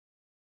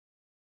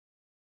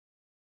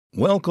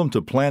Welcome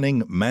to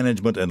Planning,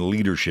 Management, and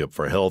Leadership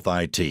for Health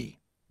IT,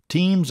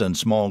 Teams and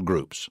Small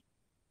Groups.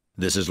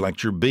 This is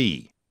Lecture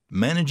B,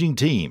 Managing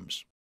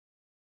Teams.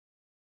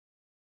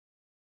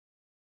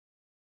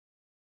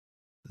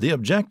 The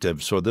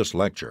objectives for this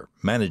lecture,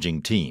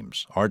 Managing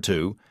Teams, are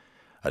to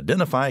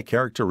identify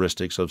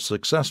characteristics of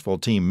successful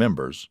team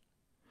members,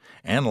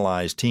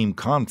 analyze team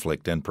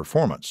conflict and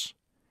performance,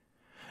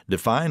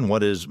 define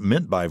what is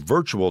meant by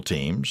virtual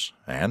teams,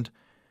 and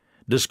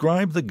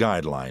describe the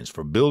guidelines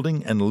for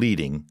building and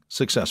leading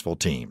successful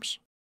teams.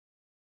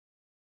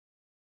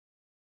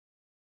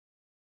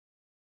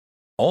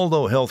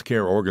 Although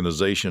healthcare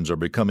organizations are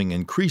becoming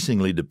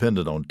increasingly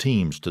dependent on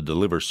teams to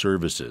deliver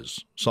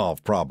services,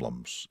 solve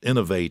problems,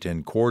 innovate,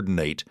 and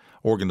coordinate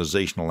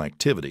organizational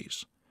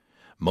activities,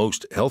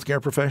 most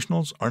healthcare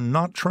professionals are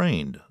not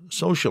trained,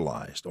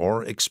 socialized,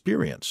 or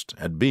experienced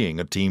at being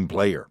a team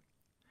player.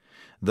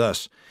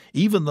 Thus,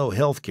 even though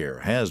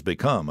healthcare has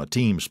become a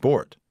team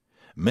sport,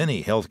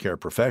 many healthcare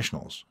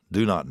professionals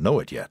do not know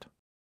it yet.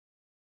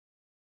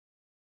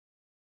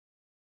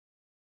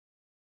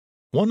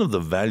 One of the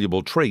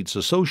valuable traits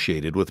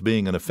associated with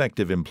being an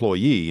effective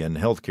employee in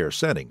healthcare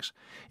settings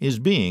is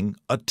being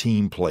a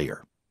team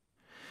player.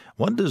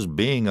 What does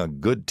being a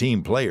good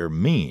team player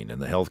mean in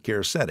the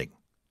healthcare setting?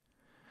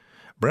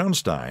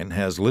 Brownstein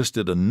has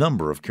listed a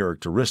number of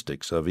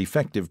characteristics of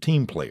effective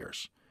team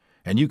players,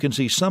 and you can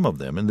see some of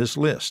them in this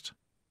list.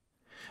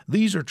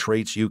 These are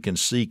traits you can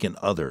seek in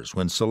others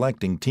when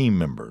selecting team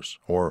members,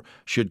 or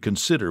should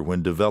consider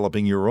when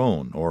developing your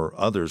own or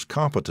others'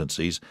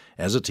 competencies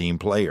as a team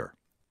player.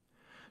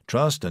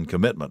 Trust and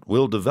commitment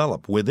will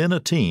develop within a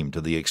team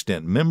to the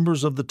extent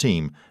members of the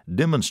team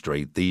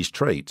demonstrate these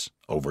traits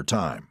over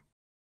time.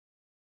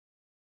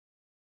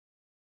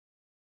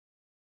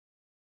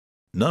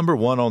 Number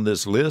 1 on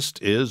this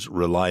list is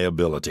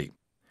reliability.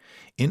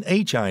 In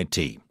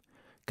HIT,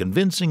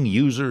 convincing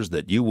users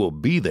that you will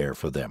be there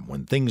for them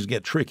when things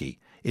get tricky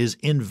is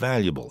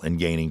invaluable in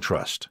gaining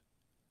trust.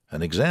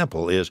 An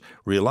example is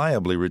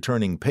reliably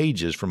returning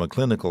pages from a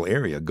clinical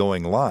area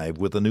going live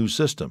with a new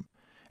system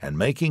and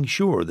making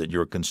sure that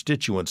your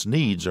constituents'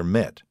 needs are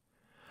met.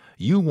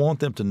 You want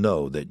them to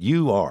know that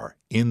you are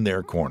in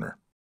their corner.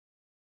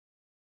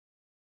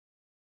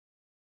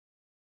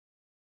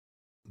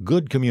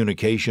 Good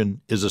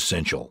communication is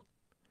essential.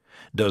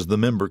 Does the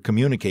member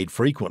communicate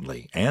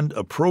frequently and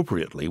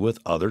appropriately with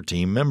other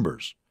team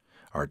members?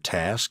 Are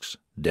tasks,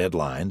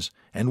 deadlines,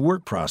 and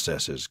work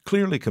processes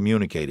clearly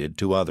communicated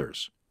to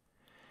others?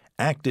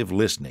 Active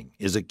listening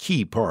is a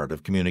key part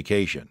of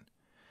communication.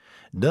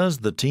 Does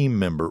the team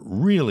member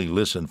really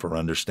listen for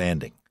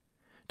understanding?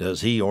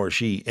 Does he or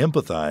she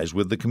empathize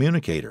with the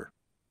communicator?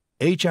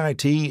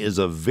 HIT is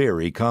a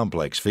very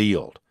complex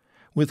field,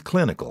 with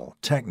clinical,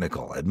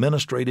 technical,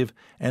 administrative,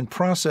 and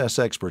process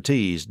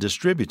expertise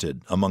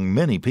distributed among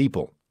many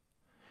people.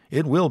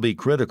 It will be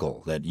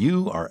critical that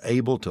you are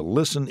able to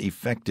listen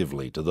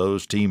effectively to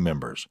those team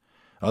members,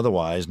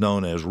 otherwise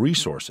known as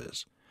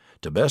resources,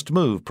 to best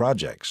move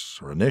projects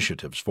or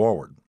initiatives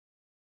forward.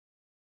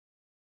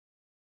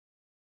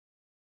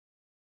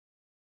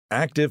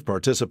 Active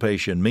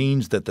participation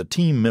means that the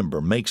team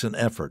member makes an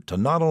effort to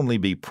not only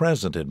be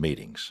present at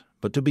meetings,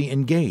 but to be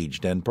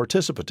engaged and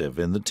participative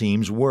in the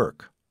team's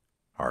work.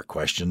 Are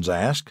questions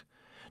asked?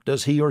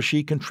 Does he or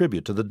she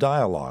contribute to the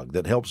dialogue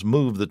that helps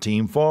move the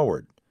team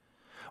forward?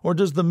 Or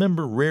does the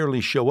member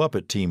rarely show up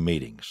at team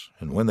meetings,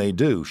 and when they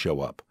do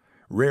show up,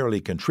 rarely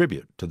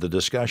contribute to the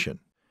discussion?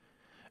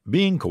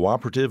 Being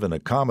cooperative and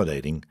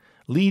accommodating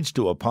leads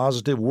to a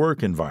positive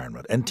work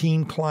environment and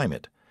team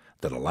climate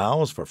that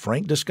allows for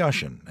frank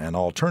discussion and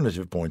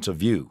alternative points of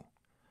view.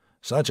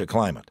 Such a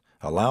climate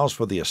allows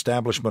for the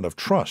establishment of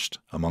trust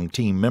among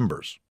team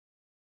members.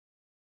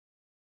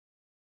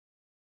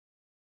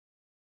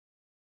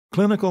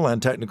 Clinical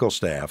and technical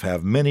staff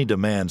have many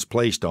demands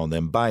placed on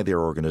them by their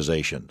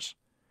organizations.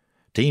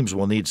 Teams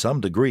will need some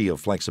degree of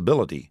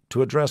flexibility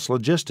to address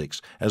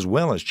logistics as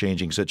well as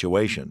changing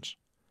situations.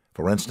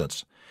 For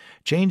instance,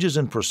 changes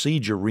in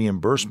procedure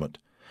reimbursement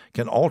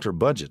can alter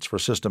budgets for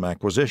system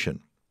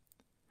acquisition.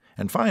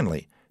 And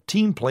finally,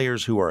 team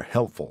players who are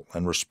helpful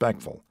and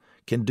respectful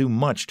can do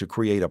much to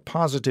create a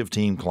positive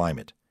team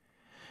climate.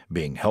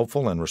 Being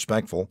helpful and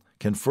respectful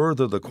can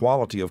further the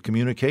quality of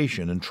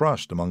communication and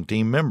trust among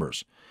team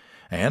members,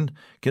 and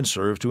can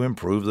serve to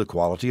improve the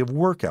quality of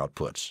work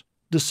outputs,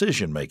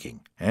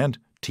 decision-making, and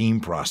team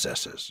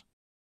processes.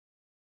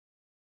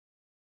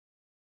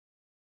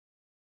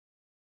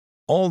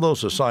 Although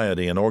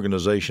society and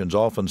organizations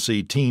often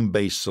see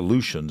team-based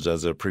solutions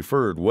as a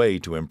preferred way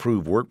to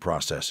improve work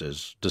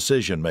processes,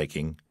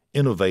 decision-making,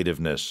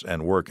 innovativeness,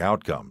 and work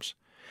outcomes,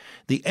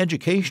 the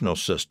educational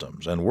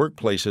systems and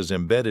workplaces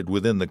embedded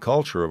within the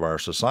culture of our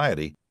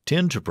society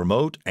tend to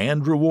promote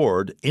and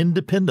reward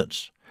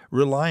independence,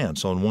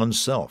 reliance on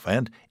oneself,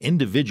 and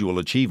individual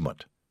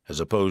achievement, as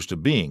opposed to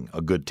being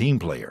a good team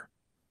player.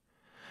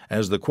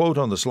 As the quote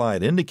on the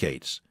slide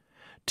indicates,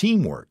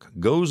 teamwork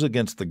goes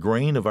against the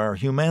grain of our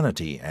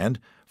humanity, and,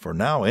 for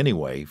now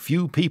anyway,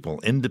 few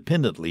people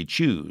independently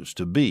choose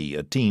to be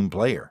a team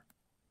player.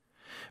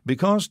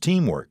 Because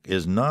teamwork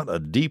is not a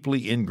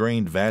deeply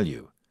ingrained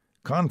value,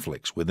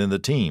 conflicts within the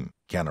team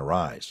can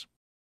arise.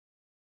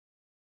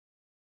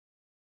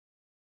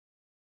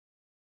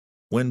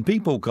 When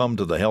people come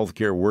to the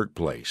healthcare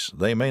workplace,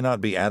 they may not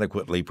be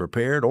adequately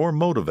prepared or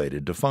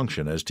motivated to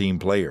function as team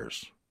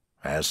players.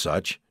 As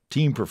such,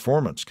 team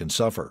performance can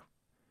suffer.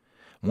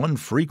 One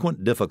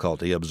frequent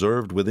difficulty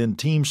observed within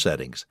team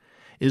settings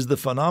is the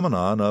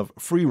phenomenon of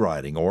free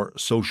riding or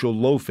social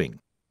loafing.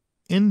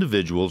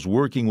 Individuals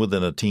working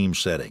within a team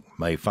setting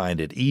may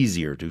find it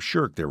easier to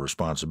shirk their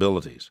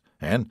responsibilities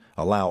and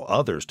allow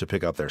others to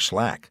pick up their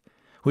slack,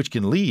 which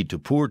can lead to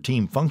poor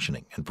team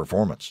functioning and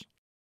performance.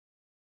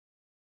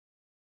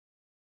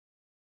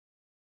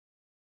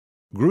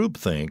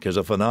 Groupthink is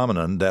a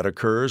phenomenon that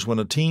occurs when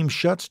a team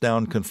shuts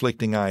down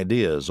conflicting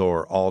ideas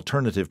or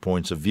alternative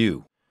points of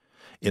view.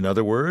 In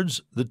other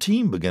words, the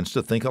team begins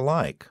to think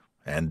alike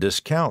and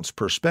discounts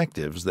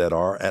perspectives that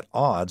are at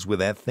odds with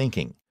that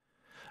thinking.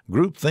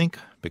 Groupthink,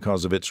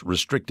 because of its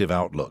restrictive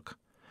outlook,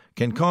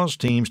 can cause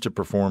teams to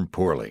perform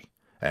poorly,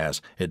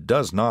 as it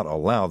does not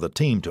allow the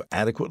team to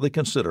adequately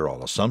consider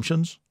all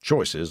assumptions,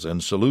 choices,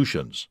 and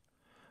solutions.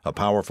 A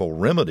powerful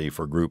remedy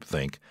for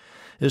groupthink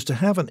is to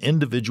have an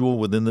individual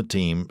within the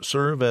team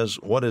serve as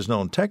what is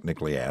known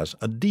technically as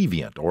a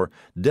deviant or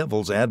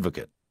devil's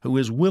advocate, who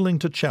is willing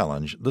to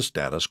challenge the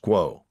status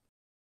quo.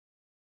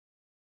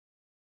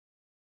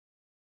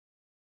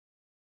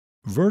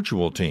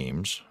 Virtual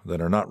teams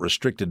that are not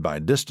restricted by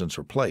distance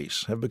or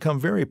place have become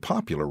very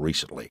popular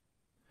recently.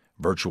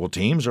 Virtual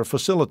teams are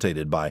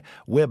facilitated by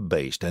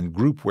web-based and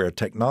groupware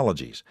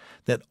technologies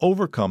that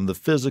overcome the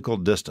physical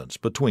distance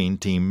between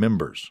team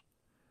members.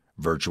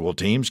 Virtual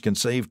teams can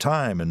save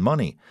time and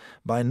money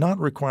by not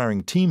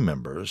requiring team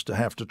members to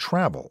have to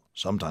travel,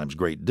 sometimes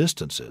great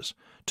distances,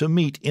 to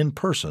meet in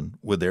person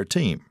with their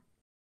team.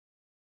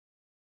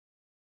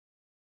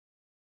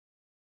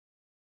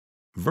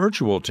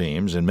 Virtual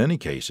teams, in many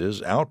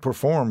cases,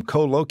 outperform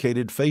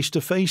co-located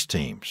face-to-face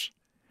teams.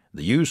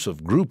 The use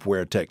of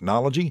groupware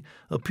technology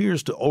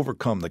appears to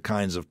overcome the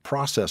kinds of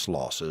process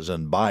losses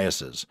and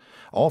biases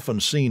often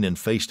seen in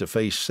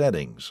face-to-face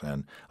settings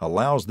and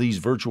allows these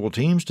virtual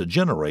teams to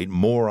generate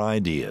more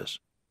ideas.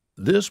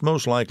 This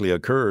most likely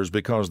occurs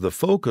because the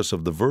focus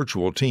of the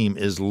virtual team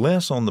is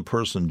less on the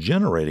person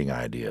generating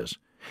ideas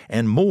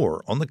and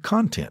more on the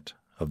content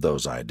of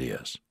those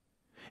ideas.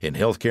 In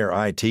healthcare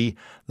IT,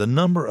 the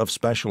number of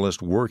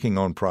specialists working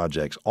on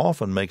projects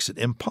often makes it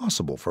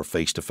impossible for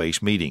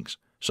face-to-face meetings,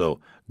 so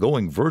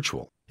going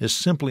virtual is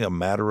simply a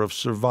matter of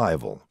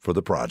survival for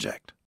the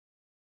project.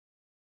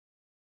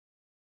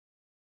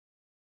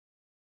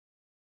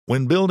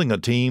 When building a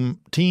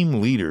team,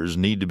 team leaders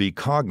need to be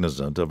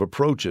cognizant of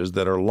approaches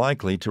that are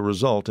likely to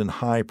result in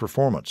high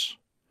performance.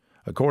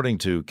 According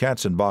to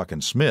Katzenbach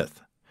and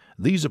Smith,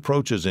 these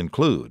approaches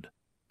include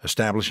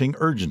establishing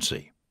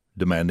urgency,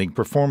 demanding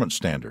performance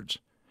standards,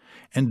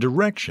 and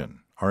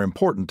direction are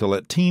important to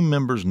let team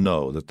members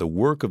know that the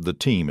work of the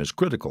team is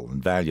critical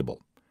and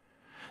valuable.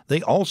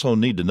 They also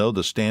need to know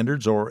the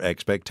standards or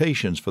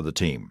expectations for the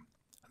team.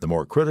 The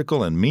more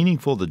critical and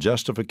meaningful the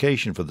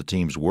justification for the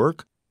team's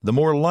work, the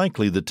more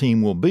likely the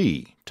team will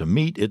be to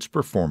meet its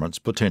performance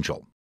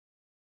potential.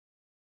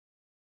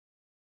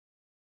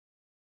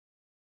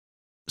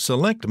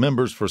 Select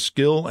members for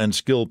skill and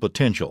skill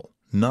potential,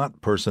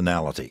 not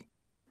personality.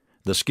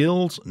 The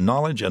skills,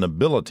 knowledge, and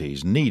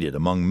abilities needed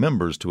among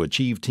members to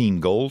achieve team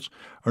goals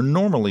are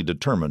normally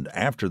determined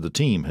after the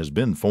team has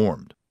been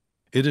formed.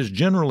 It is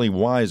generally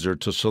wiser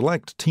to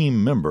select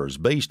team members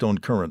based on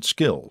current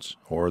skills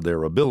or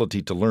their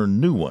ability to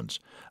learn new ones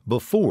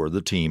before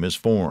the team is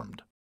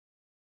formed.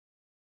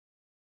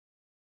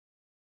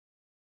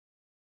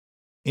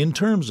 In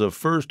terms of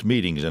first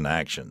meetings and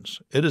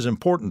actions, it is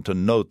important to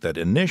note that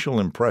initial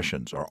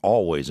impressions are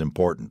always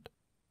important.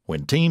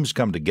 When teams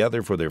come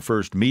together for their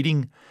first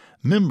meeting,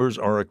 members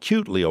are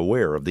acutely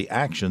aware of the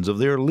actions of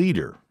their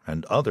leader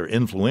and other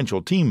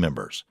influential team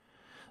members.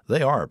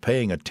 They are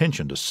paying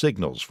attention to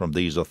signals from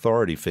these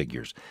authority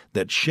figures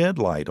that shed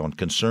light on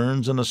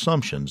concerns and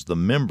assumptions the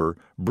member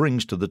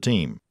brings to the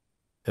team.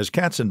 As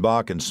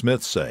Katzenbach and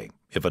Smith say,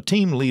 if a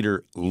team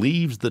leader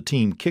leaves the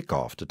team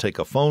kickoff to take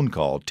a phone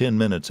call 10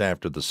 minutes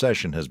after the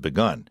session has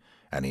begun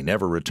and he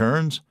never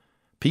returns,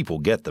 people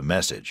get the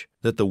message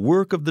that the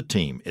work of the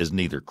team is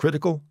neither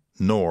critical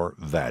nor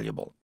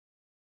valuable.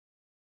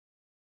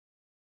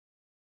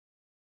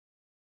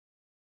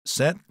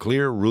 Set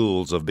clear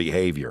rules of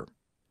behavior.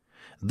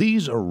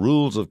 These are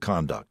rules of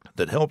conduct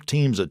that help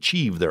teams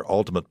achieve their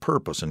ultimate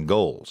purpose and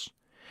goals.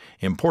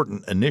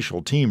 Important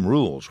initial team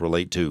rules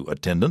relate to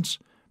attendance,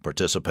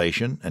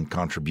 participation and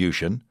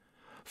contribution,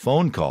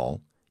 phone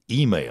call,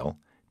 email,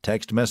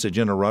 text message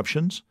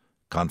interruptions,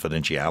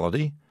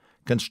 confidentiality,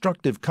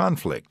 constructive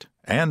conflict,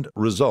 and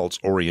results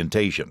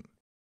orientation.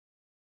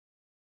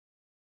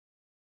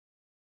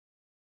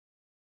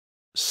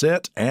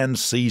 Set and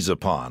seize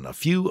upon a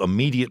few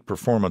immediate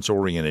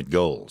performance-oriented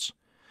goals.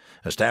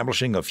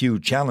 Establishing a few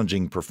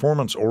challenging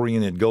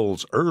performance-oriented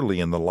goals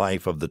early in the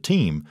life of the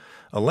team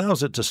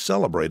allows it to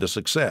celebrate a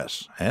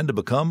success and to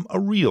become a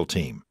real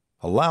team,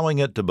 allowing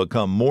it to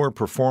become more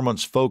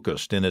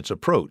performance-focused in its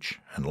approach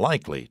and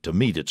likely to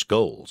meet its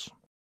goals.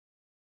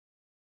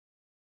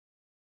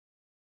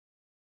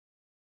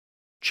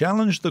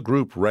 Challenge the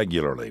group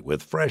regularly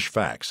with fresh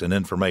facts and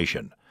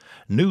information.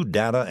 New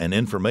data and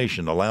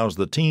information allows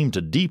the team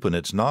to deepen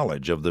its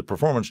knowledge of the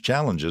performance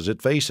challenges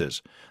it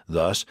faces,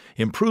 thus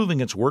improving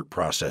its work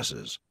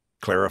processes,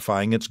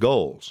 clarifying its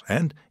goals,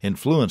 and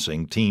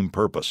influencing team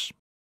purpose.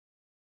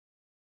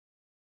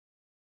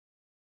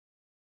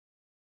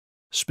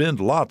 Spend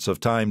lots of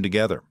time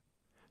together.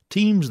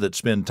 Teams that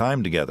spend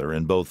time together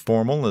in both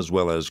formal as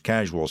well as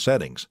casual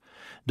settings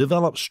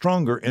develop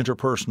stronger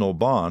interpersonal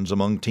bonds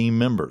among team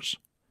members.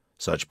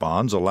 Such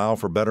bonds allow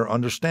for better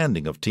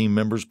understanding of team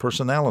members'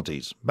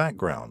 personalities,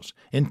 backgrounds,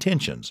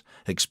 intentions,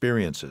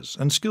 experiences,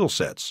 and skill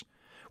sets,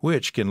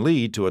 which can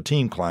lead to a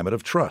team climate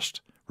of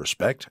trust,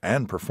 respect,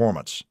 and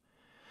performance.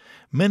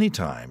 Many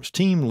times,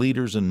 team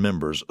leaders and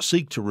members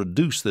seek to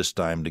reduce this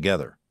time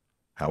together.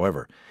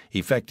 However,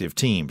 effective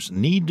teams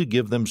need to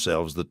give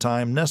themselves the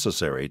time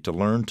necessary to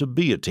learn to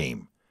be a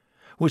team,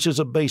 which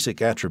is a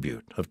basic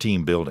attribute of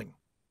team building.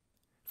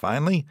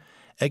 Finally,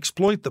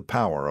 exploit the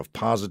power of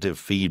positive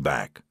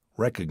feedback,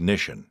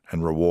 recognition,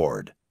 and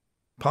reward.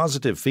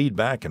 Positive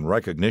feedback and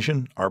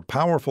recognition are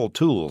powerful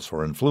tools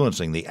for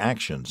influencing the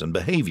actions and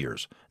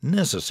behaviors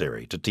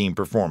necessary to team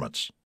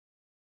performance.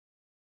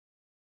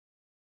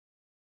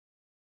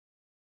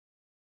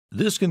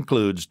 This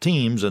concludes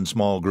teams and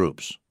small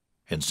groups.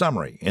 In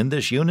summary, in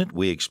this unit,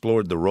 we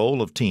explored the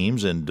role of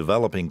teams in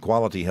developing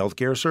quality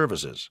healthcare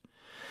services.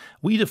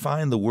 We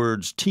defined the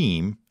words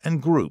team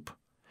and group,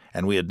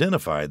 and we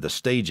identified the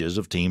stages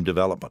of team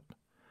development.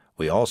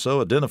 We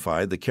also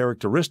identified the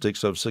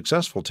characteristics of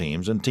successful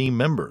teams and team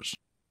members.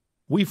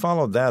 We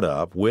followed that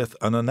up with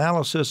an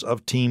analysis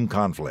of team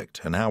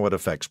conflict and how it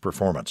affects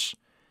performance.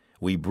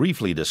 We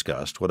briefly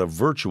discussed what a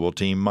virtual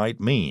team might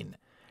mean.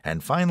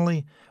 And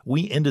finally,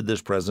 we ended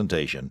this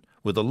presentation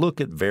with a look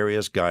at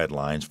various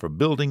guidelines for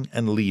building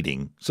and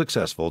leading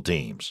successful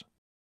teams.